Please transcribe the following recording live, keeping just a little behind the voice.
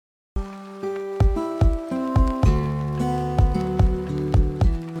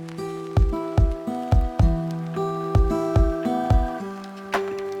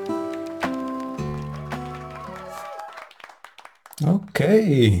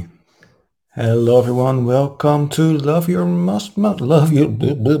Hey, hello everyone. Welcome to Love Your Love Your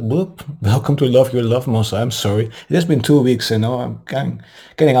Welcome to Love Your Love Muscle. I'm sorry, it has been 2 weeks and now I'm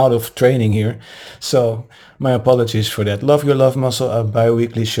getting out of training here, so my apologies for that. Love Your Love Muscle, a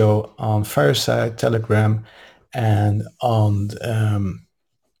bi-weekly show on Fireside, Telegram, and on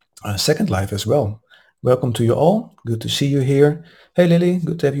Second Life as well. Welcome to you all. Good to see you here. Hey Lily,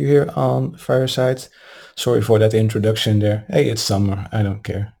 good to have you here on Fireside. Sorry for that introduction there. Hey, it's summer. I don't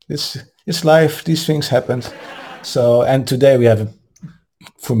care. It's life. These things happen. So, and today we have,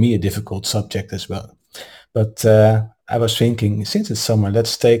 for me, a difficult subject as well. But I was thinking, since it's summer,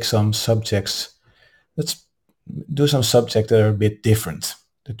 let's take some subjects. Let's do some subjects that are a bit different,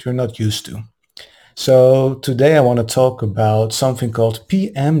 that you're not used to. So today I want to talk about something called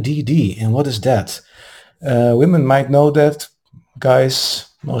PMDD. And what is that? Women might know that, guys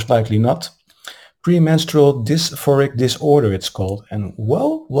most likely not. Premenstrual dysphoric disorder, it's called. And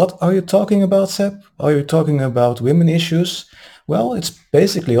well, what are you talking about, Seb? Are you talking about women issues? Well, it's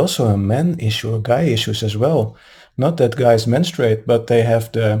basically also a man issue, or guy issues as well. Not that guys menstruate, but they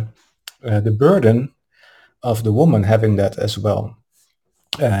have the burden of the woman having that as well,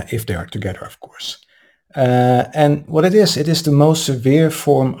 if they are together, of course. And what it is the most severe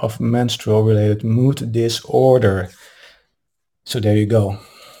form of menstrual-related mood disorder. So there you go.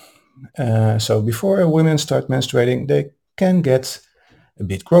 So before women start menstruating, they can get a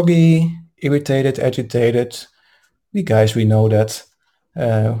bit groggy, irritated, agitated. We guys, we know that.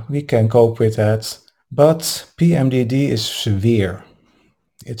 We can cope with that. But PMDD is severe.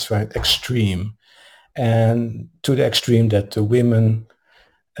 It's right, extreme. And to the extreme that the women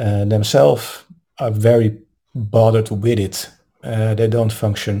themselves are very bothered with it. They don't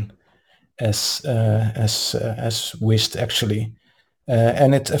function as wished, actually.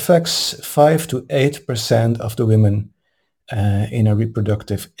 And it affects 5 to 8% of the women in a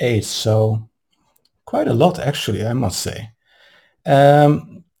reproductive age. So quite a lot, actually, I must say.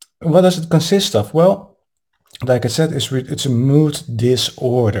 What does it consist of? Well, like I said, it's a mood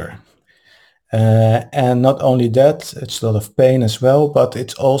disorder. And not only that, it's a lot of pain as well, but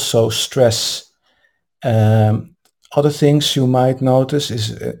it's also stress. Other things you might notice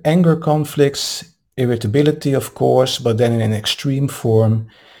is anger conflicts, irritability, of course, but then in an extreme form,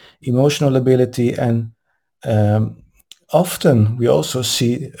 emotional ability, and often we also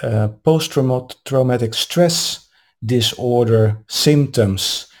see post-traumatic stress disorder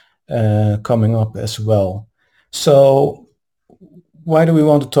symptoms coming up as well. So why do we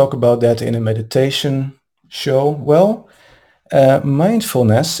want to talk about that in a meditation show? Well,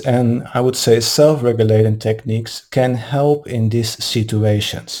 mindfulness and I would say self-regulating techniques can help in these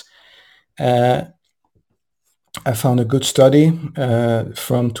situations. I found a good study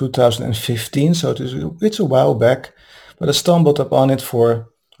from 2015, so it's a while back, but I stumbled upon it for,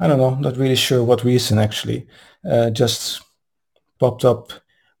 I don't know, not really sure what reason actually. Just popped up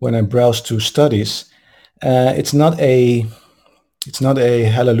when I browsed through studies. It's not a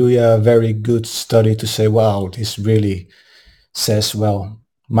hallelujah very good study to say, wow, this really says, well,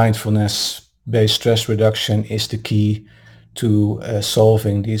 mindfulness-based stress reduction is the key to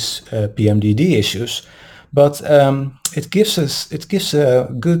solving these PMDD issues. But it gives a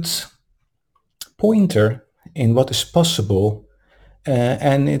good pointer in what is possible,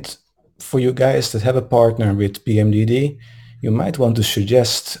 and it for you guys that have a partner with PMDD, you might want to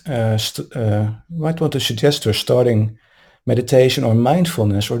suggest her starting meditation or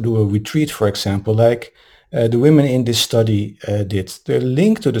mindfulness, or do a retreat, for example, like the women in this study did. The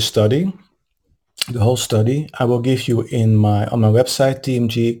link to the study, the whole study, I will give you on my website,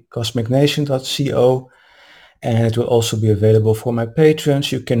 tmgcosmicnation.co, and it will also be available for my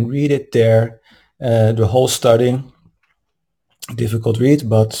patrons. You can read it there, the whole study. Difficult read,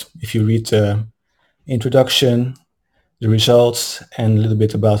 but if you read the introduction, the results, and a little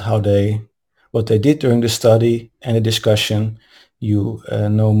bit about what they did during the study and the discussion, you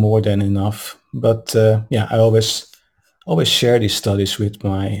know more than enough. But yeah, I always share these studies with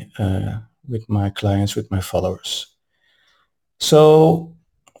my clients, with my followers. So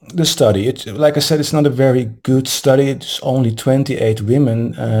the study, like I said, it's not a very good study. It's only 28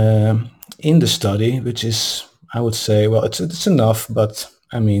 women in the study, which is, I would say, well, it's enough, but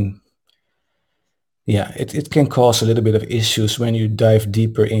I mean, yeah, it can cause a little bit of issues when you dive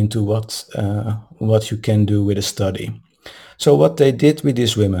deeper into what you can do with a study. So what they did with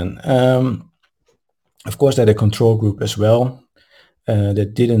these women, of course, they had a control group as well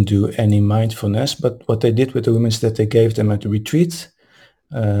that didn't do any mindfulness. But what they did with the women is that they gave them a retreat,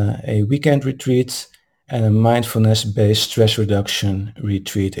 a weekend retreat, and a mindfulness-based stress reduction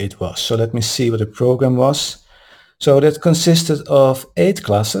retreat it was. So let me see what the program was. So that consisted of 8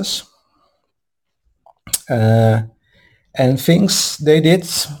 classes. Uh, and things they did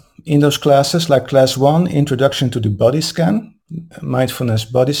in those classes, like class 1, Introduction to the Body Scan, Mindfulness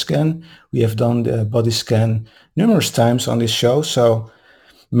Body Scan. We have done the body scan numerous times on this show, so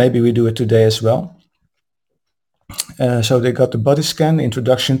maybe we do it today as well. So they got the body scan,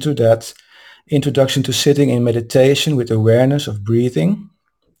 introduction to that, introduction to sitting in meditation with awareness of breathing,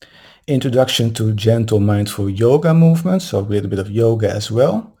 introduction to gentle mindful yoga movements, so a little bit of yoga as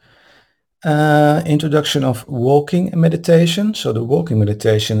well. Introduction of walking meditation, so the walking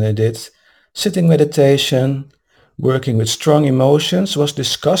meditation they did, sitting meditation, working with strong emotions was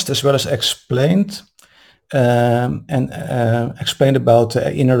discussed as well as explained, and explained about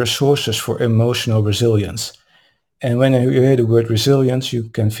the inner resources for emotional resilience. And when you hear the word resilience, you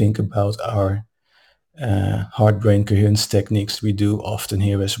can think about our heart-brain coherence techniques we do often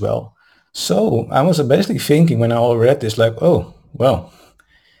here as well. So I was basically thinking when I all read this, like, oh, well,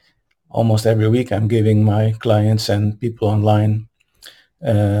 almost every week I'm giving my clients and people online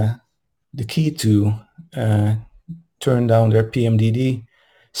the key to turn down their PMDD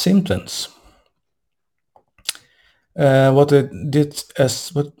symptoms. What they did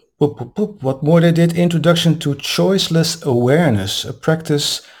as what more they did, introduction to choiceless awareness, a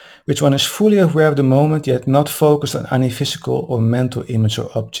practice which one is fully aware of the moment yet not focused on any physical or mental image or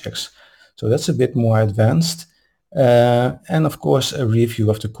objects. So that's a bit more advanced. And of course a review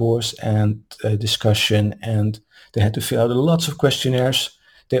of the course and a discussion, and they had to fill out lots of questionnaires.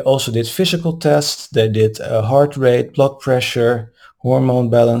 They also did physical tests, they did heart rate, blood pressure, hormone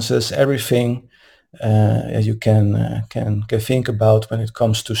balances, everything you can think about when it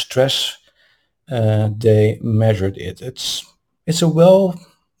comes to stress. They measured it. It's a well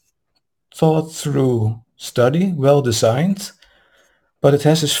thought through study, well designed, but it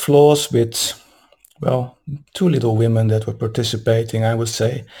has its flaws with, well, too little women that were participating, I would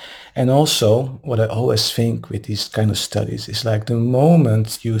say. And also, what I always think with these kind of studies is like the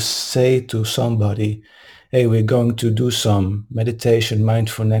moment you say to somebody, hey, we're going to do some meditation,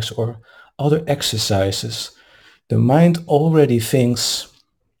 mindfulness, or other exercises, the mind already thinks,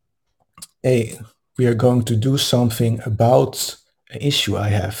 hey, we are going to do something about an issue I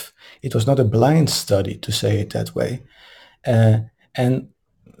have. It was not a blind study, to say it that way. And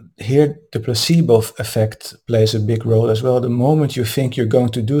here the placebo effect plays a big role as well. The moment you think you're going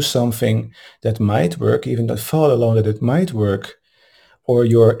to do something that might work, even the thought alone that it might work, or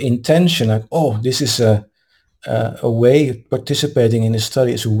your intention, like, oh, this is a way, participating in a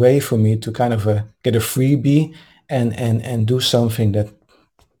study is a way for me to kind of get a freebie and do something that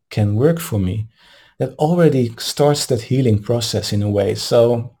can work for me, that already starts that healing process in a way.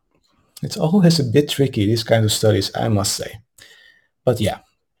 So it's always a bit tricky, these kind of studies, I must say. But yeah,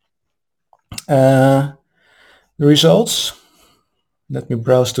 the results, let me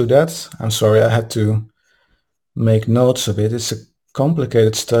browse to that. I'm sorry, I had to make notes of it. It's a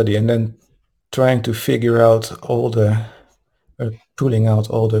complicated study, and then trying to figure out all the, pulling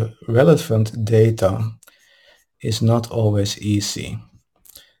out all the relevant data is not always easy.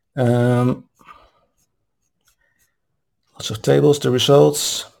 Lots of tables, the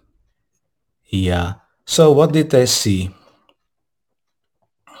results. Yeah. So what did they see?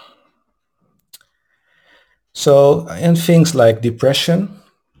 So in things like depression,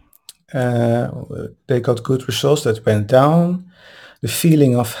 they got good results that went down. The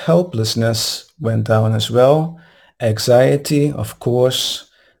feeling of helplessness went down as well. Anxiety, of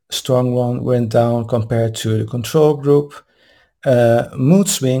course, a strong one, went down compared to the control group. Mood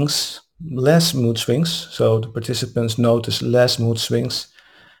swings, less mood swings. So the participants noticed less mood swings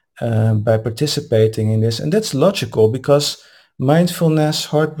by participating in this. And that's logical because mindfulness,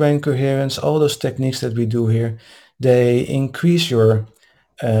 heart-brain coherence, all those techniques that we do here, they increase your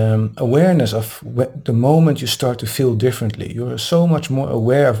awareness of the moment you start to feel differently. You're so much more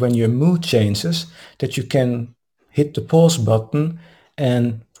aware of when your mood changes that you can hit the pause button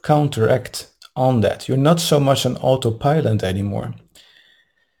and counteract on that. You're not so much on autopilot anymore.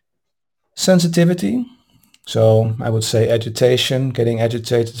 Sensitivity. So I would say agitation, getting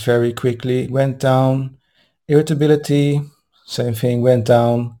agitated very quickly, went down. Irritability, same thing, went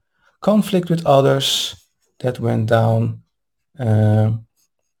down. Conflict with others, that went down.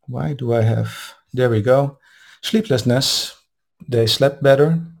 Why do I have, there we go. Sleeplessness, they slept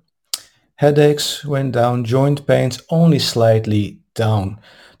better. Headaches went down, joint pains only slightly down.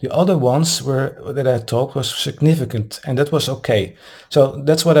 The other ones were that I talked was significant, and that was okay. So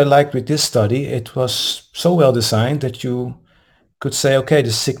that's what I liked with this study. It was so well designed that you could say, okay,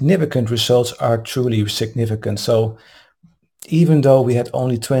 the significant results are truly significant. So even though we had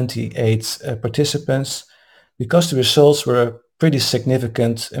only 28 participants, because the results were pretty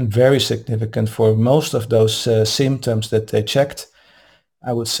significant and very significant for most of those symptoms that they checked,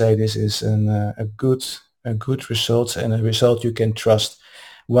 I would say this is a good result and a result you can trust.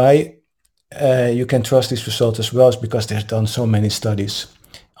 Why you can trust these results as well is because they've done so many studies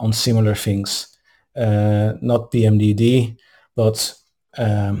on similar things, not PMDD, but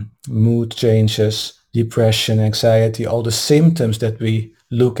mood changes, depression, anxiety, all the symptoms that we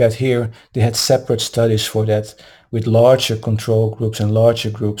look at here. They had separate studies for that with larger control groups and larger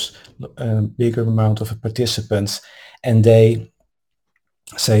groups, bigger amount of participants, and they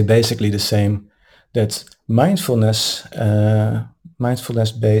say basically the same, that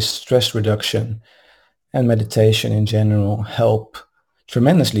mindfulness-based stress reduction and meditation in general help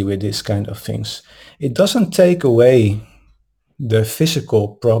tremendously with these kind of things. It doesn't take away the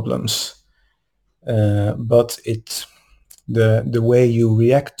physical problems, but the way you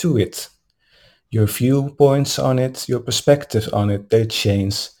react to it, your viewpoints on it, your perspectives on it, they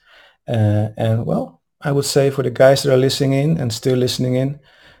change. And well, I would say for the guys that are listening in and still listening in,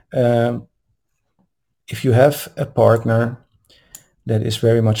 if you have a partner that is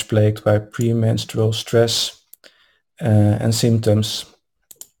very much plagued by premenstrual stress and symptoms,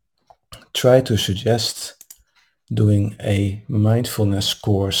 try to suggest doing a mindfulness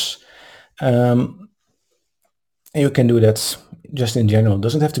course. You can do that just in general. It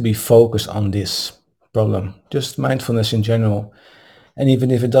doesn't have to be focused on this problem, just mindfulness in general. And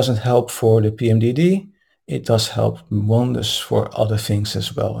even if it doesn't help for the PMDD, it does help wonders for other things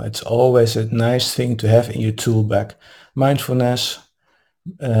as well. It's always a nice thing to have in your tool bag. Mindfulness,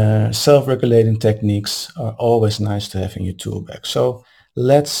 self-regulating techniques are always nice to have in your tool bag. So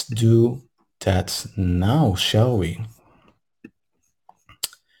let's do that now, shall we?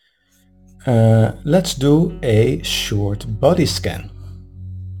 Let's do a short body scan.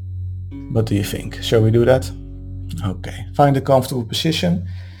 What do you think? Shall we do that? Okay, find a comfortable position.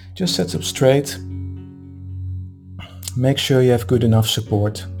 Just sit up straight. Make sure you have good enough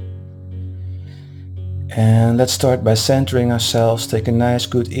support. And let's start by centering ourselves. Take a nice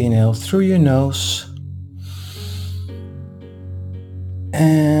good inhale through your nose.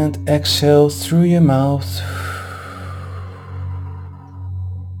 And exhale through your mouth.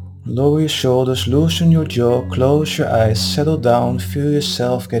 Lower your shoulders, loosen your jaw, close your eyes, settle down, feel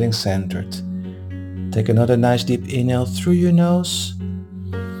yourself getting centered. Take another nice deep inhale through your nose.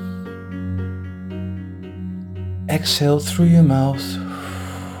 Exhale through your mouth.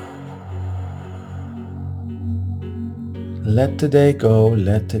 Let the day go,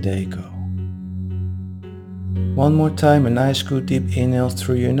 let the day go. One more time, a nice good deep inhale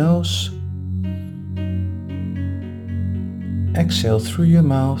through your nose. Exhale through your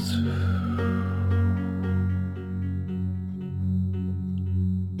mouth.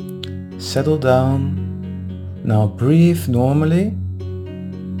 Settle down. Now breathe normally.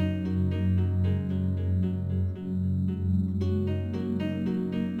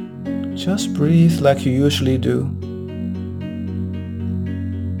 Just breathe like you usually do.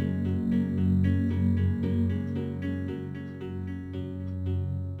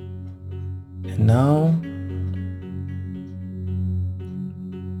 And now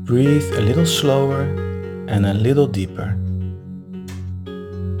breathe a little slower and a little deeper.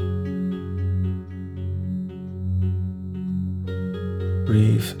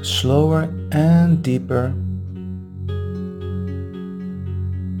 Breathe slower and deeper.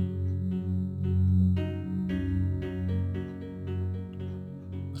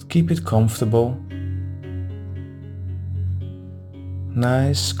 But keep it comfortable.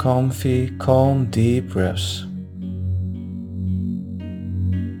 Nice, comfy, calm, deep breaths.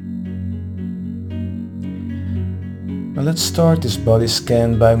 Now let's start this body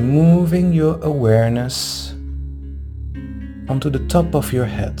scan by moving your awareness onto the top of your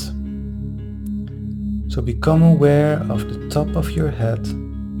head. So become aware of the top of your head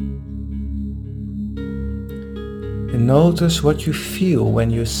and notice what you feel when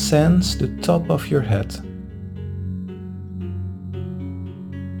you sense the top of your head.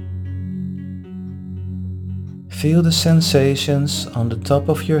 Feel the sensations on the top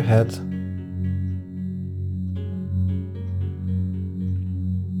of your head.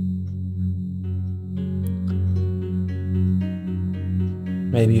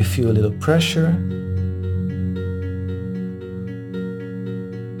 Maybe you feel a little pressure,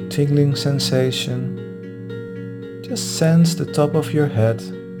 tingling sensation. Just sense the top of your head.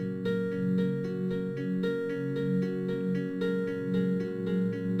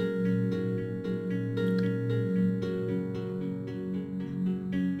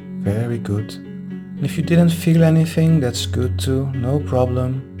 Very good. And if you didn't feel anything, that's good too, no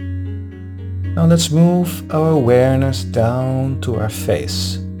problem. Now let's move our awareness down to our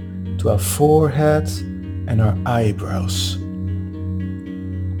face, to our forehead and our eyebrows.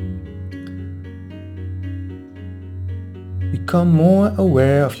 Become more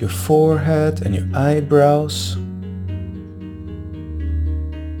aware of your forehead and your eyebrows.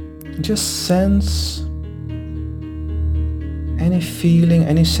 Just sense any feeling,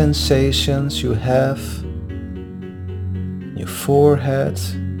 any sensations you have in your forehead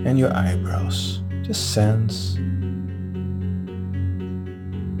and your eyebrows. Just sense.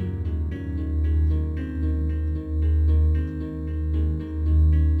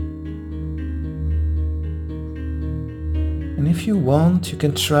 And if you want, you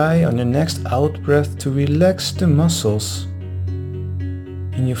can try on your next out breath to relax the muscles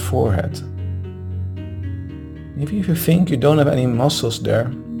in your forehead. If you think you don't have any muscles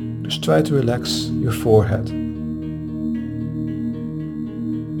there, just try to relax your forehead.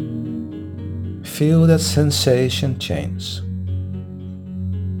 Feel that sensation change.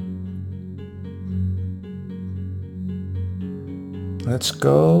 Let's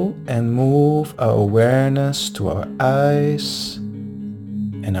go and move our awareness to our eyes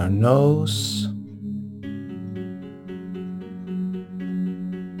and our nose.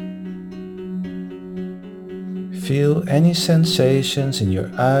 Feel any sensations in your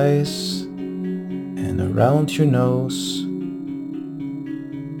eyes and around your nose.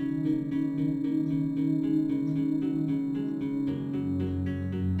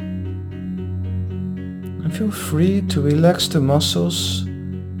 And feel free to relax the muscles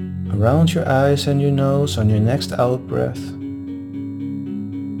around your eyes and your nose on your next out breath.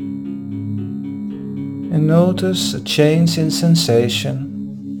 And notice a change in sensation.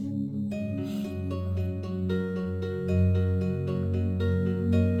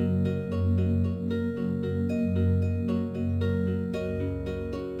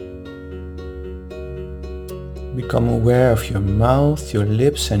 Become aware of your mouth, your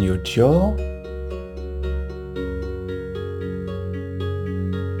lips and your jaw.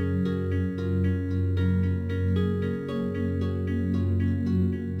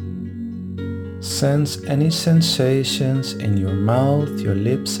 Sense any sensations in your mouth, your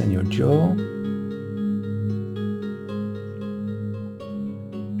lips and your jaw.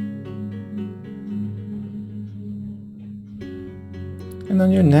 And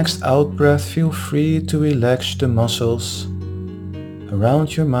on your next out breath, feel free to relax the muscles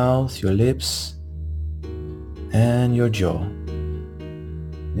around your mouth, your lips and your jaw.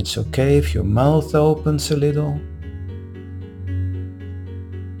 It's okay if your mouth opens a little.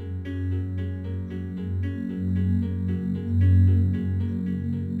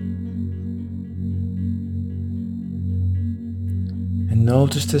 And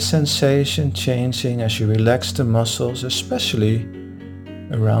notice the sensation changing as you relax the muscles, especially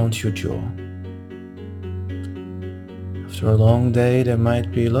around your jaw. After a long day, there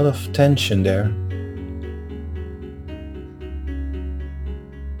might be a lot of tension there.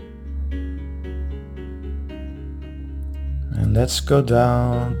 And let's go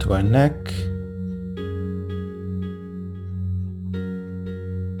down to our neck.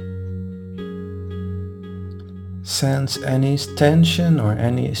 Sense any tension or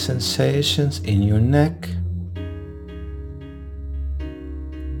any sensations in your neck.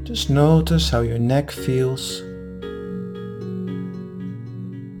 Just notice how your neck feels.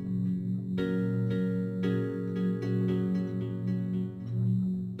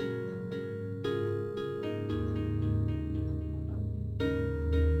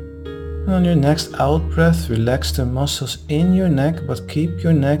 On your next out breath, relax the muscles in your neck, but keep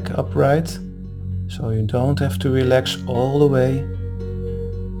your neck upright, so you don't have to relax all the way.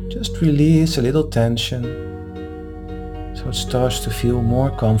 Just release a little tension, so it starts to feel more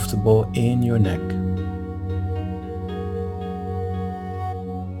comfortable in your neck.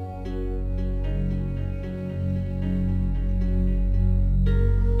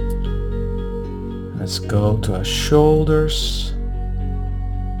 Let's go to our shoulders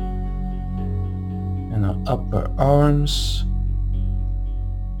and our upper arms.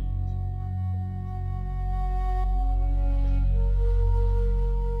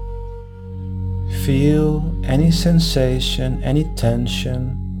 Feel any sensation, any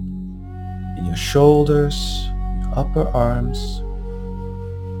tension in your shoulders, your upper arms.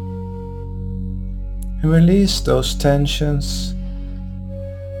 And release those tensions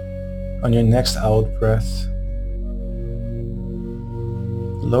on your next out breath.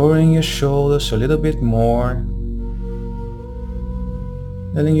 Lowering your shoulders a little bit more,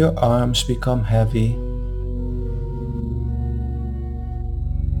 letting your arms become heavy.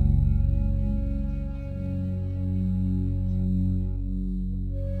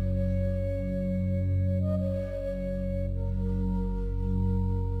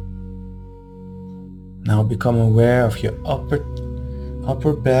 Now become aware of your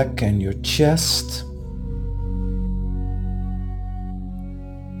upper back and your chest.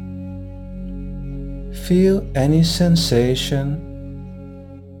 Feel any sensation.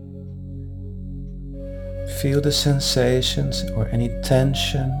 Feel the sensations or any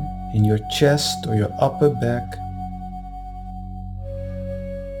tension in your chest or your upper back.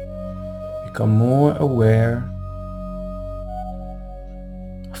 Become more aware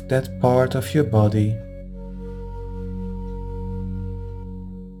of that part of your body.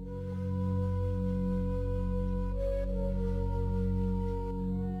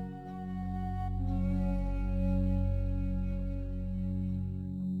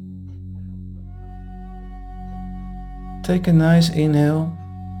 Take a nice inhale,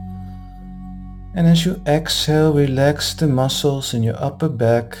 and as you exhale, relax the muscles in your upper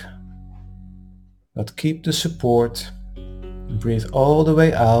back, but keep the support. Breathe all the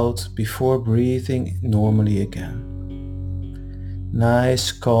way out before breathing normally again.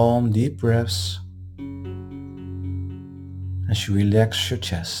 Nice, calm, deep breaths as you relax your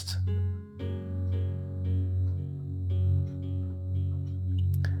chest.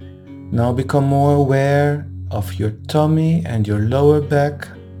 Now become more aware of your tummy and your lower back.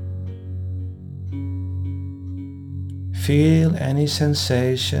 Feel any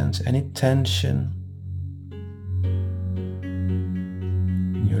sensations, any tension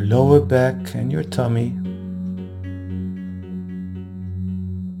in your lower back and your tummy.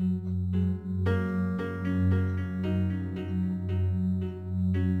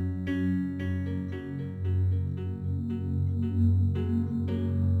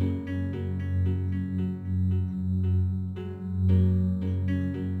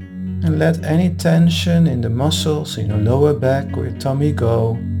 And let any tension in the muscles in your lower back or your tummy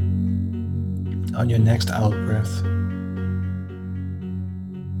go on your next out breath.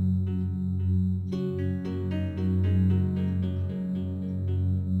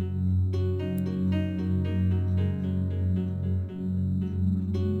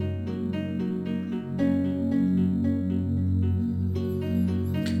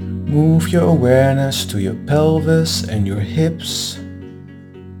 Move your awareness to your pelvis and your hips.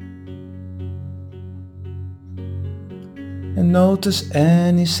 And notice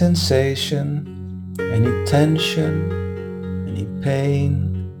any sensation, any tension, any pain,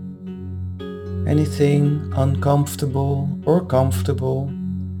 anything uncomfortable or comfortable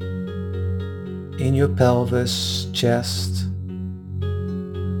in your pelvis, chest.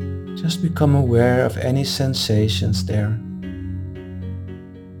 Just become aware of any sensations there.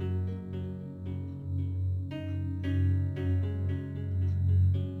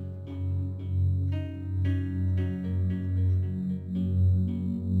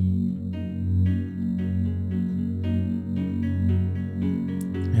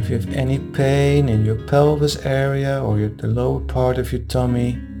 If you have any pain in your pelvis area or the lower part of your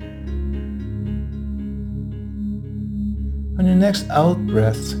tummy, on your next out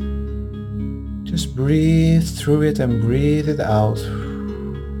breath, just breathe through it and breathe it out.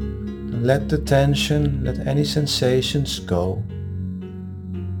 And let the tension, let any sensations go.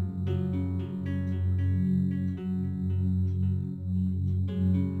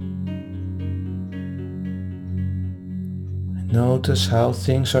 Notice how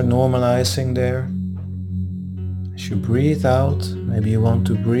things are normalizing there. As you breathe out, maybe you want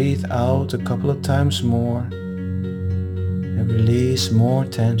to breathe out a couple of times more and release more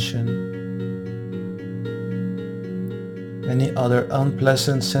tension. Any other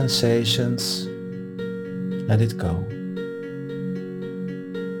unpleasant sensations, let it go.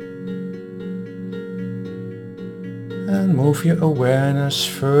 And move your awareness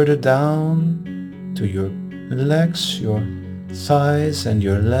further down to your legs, your thighs and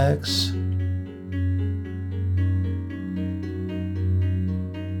your legs.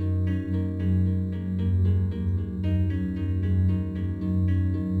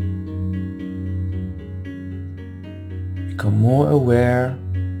 Become more aware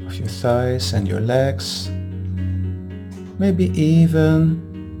of your thighs and your legs, maybe even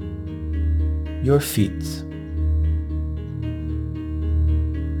your feet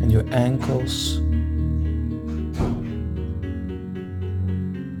and your ankles.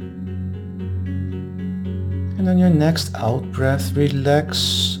 And on your next out breath,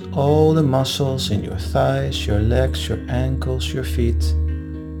 relax all the muscles in your thighs, your legs, your ankles, your feet.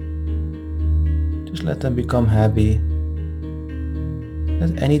 Just let them become heavy.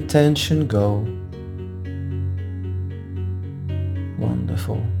 Let any tension go.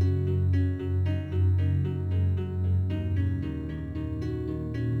 Wonderful.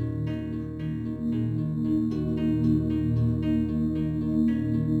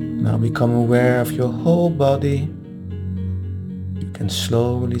 Now become aware of your whole body. You can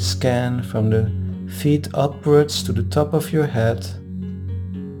slowly scan from the feet upwards to the top of your head.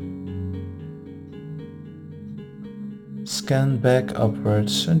 Scan back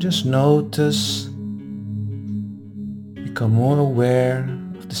upwards and just notice, become more aware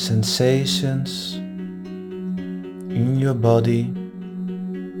of the sensations in your body.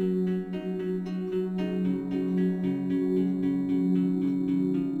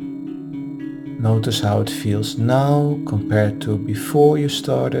 Notice how it feels now compared to before you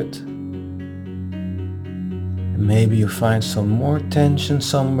started. And maybe you find some more tension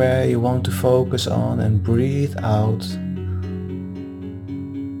somewhere you want to focus on, and breathe out.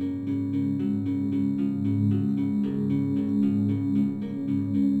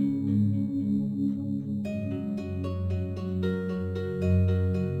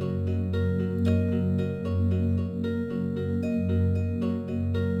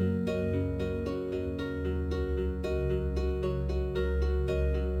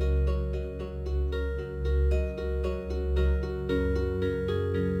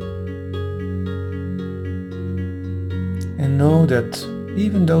 And know that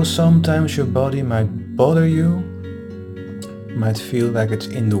even though sometimes your body might bother you, might feel like it's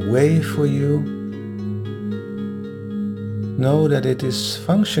in the way for you, know that it is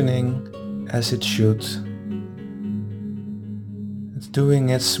functioning as it should. It's doing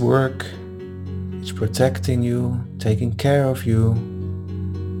its work, it's protecting you, taking care of you.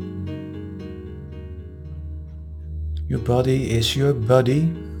 Your body is your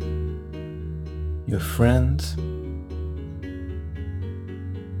buddy, your friend.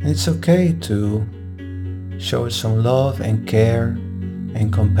 And it's okay to show it some love and care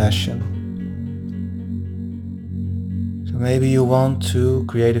and compassion. So maybe you want to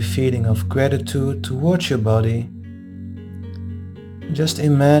create a feeling of gratitude towards your body. Just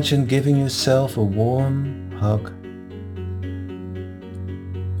imagine giving yourself a warm hug,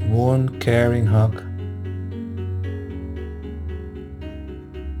 warm, caring hug.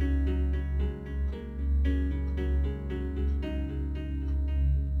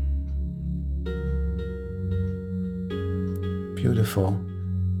 Beautiful.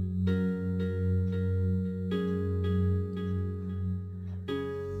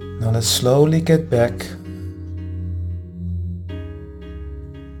 Now let's slowly get back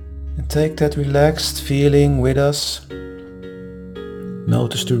and take that relaxed feeling with us.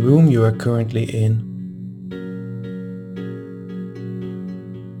 Notice the room you are currently in.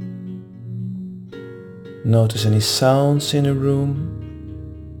 Notice any sounds in the room.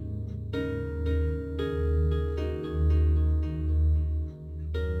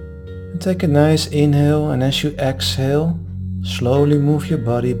 Take a nice inhale, and as you exhale, slowly move your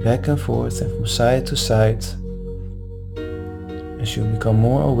body back and forth and from side to side. As you become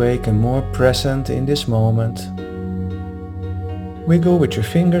more awake and more present in this moment, wiggle with your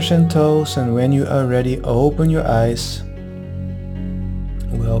fingers and toes, and when you are ready, open your eyes.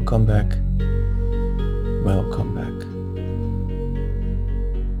 Welcome back. Welcome back.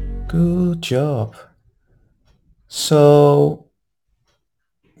 Good job. So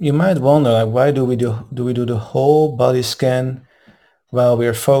you might wonder, like, why do we do the whole body scan while we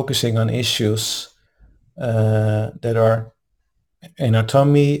are focusing on issues that are in our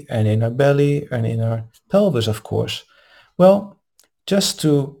tummy and in our belly and in our pelvis, of course? Well, just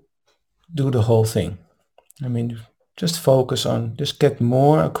to do the whole thing. I mean, just focus on, just get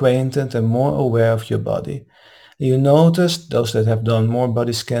more acquainted and more aware of your body. You notice, those that have done more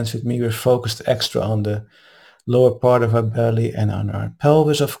body scans with me, we're focused extra on the lower part of our belly and on our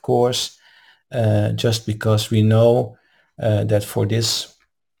pelvis, of course, just because we know that for this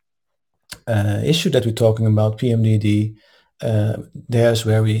issue that we're talking about, PMDD, there's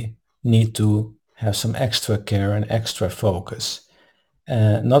where we need to have some extra care and extra focus.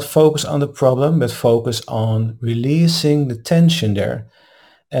 Not focus on the problem, but focus on releasing the tension there.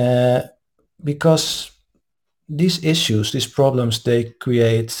 Because these issues, these problems, they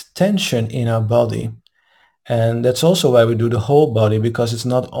create tension in our body. And that's also why we do the whole body, because it's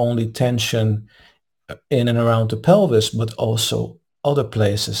not only tension in and around the pelvis, but also other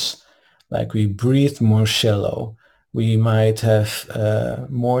places. Like we breathe more shallow. We might have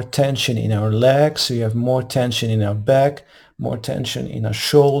more tension in our legs. We have more tension in our back, more tension in our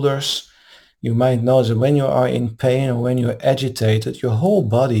shoulders. You might notice that when you are in pain or when you're agitated, your whole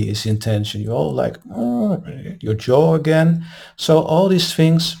body is in tension. You're all like, oh, your jaw again. So all these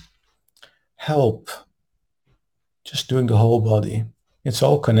things help. Just doing the whole body. It's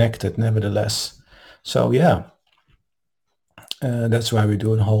all connected nevertheless. So yeah, that's why we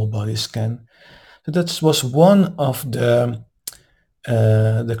do a whole body scan. So that was one of the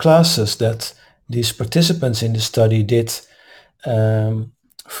the classes that these participants in the study did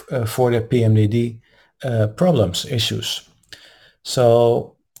for their PMDD problems, issues.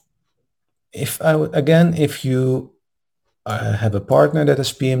 So if you have a partner that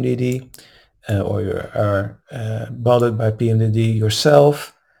has PMDD, or you are bothered by PMDD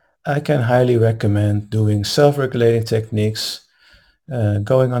yourself, I can highly recommend doing self-regulating techniques,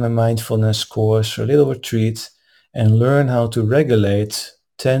 going on a mindfulness course or a little retreat, and learn how to regulate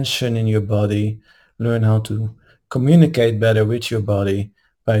tension in your body, learn how to communicate better with your body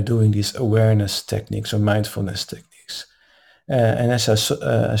by doing these awareness techniques or mindfulness techniques. And as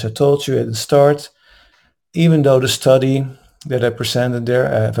I told you at the start, even though the study that I presented there,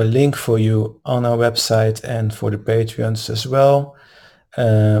 I have a link for you on our website and for the Patreons as well.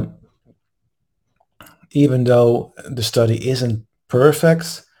 Um, Even though the study isn't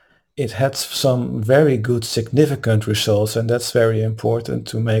perfect, it had some very good significant results, and that's very important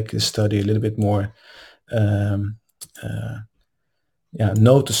to make this study a little bit more um, uh,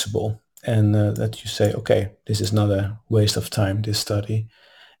 noticeable, and that you say, okay, this is not a waste of time, this study,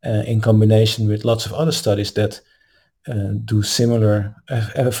 in combination with lots of other studies that do similar,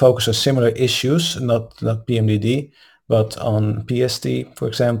 have a focus on similar issues, not PMDD, but on PSD, for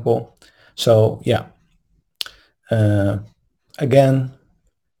example. So yeah, uh, again,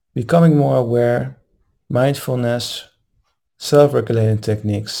 becoming more aware, mindfulness, self-regulating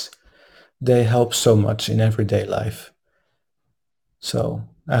techniques, they help so much in everyday life. So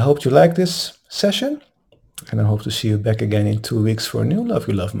I hope you like this session, and I hope to see you back again in 2 weeks for a new Love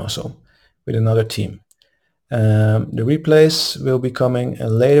Your Love Muscle with another team. The replays will be coming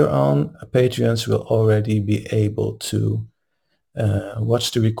later on. Patreons will already be able to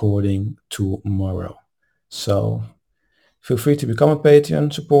watch the recording tomorrow. So feel free to become a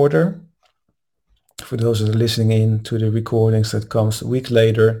Patreon supporter. For those that are listening in to the recordings that comes a week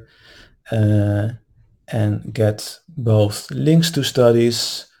later, and get both links to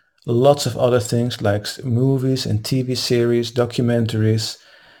studies, lots of other things like movies and TV series, documentaries.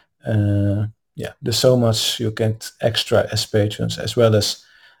 There's so much you get extra as patrons, as well as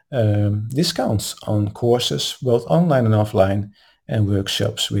discounts on courses, both online and offline, and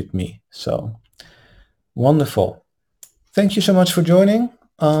workshops with me. So wonderful. Thank you so much for joining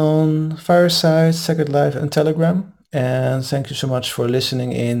on Fireside, Second Life, and Telegram. And thank you so much for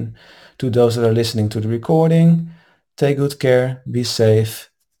listening in to those that are listening to the recording. Take good care, be safe.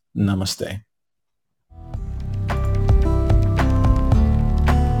 Namaste.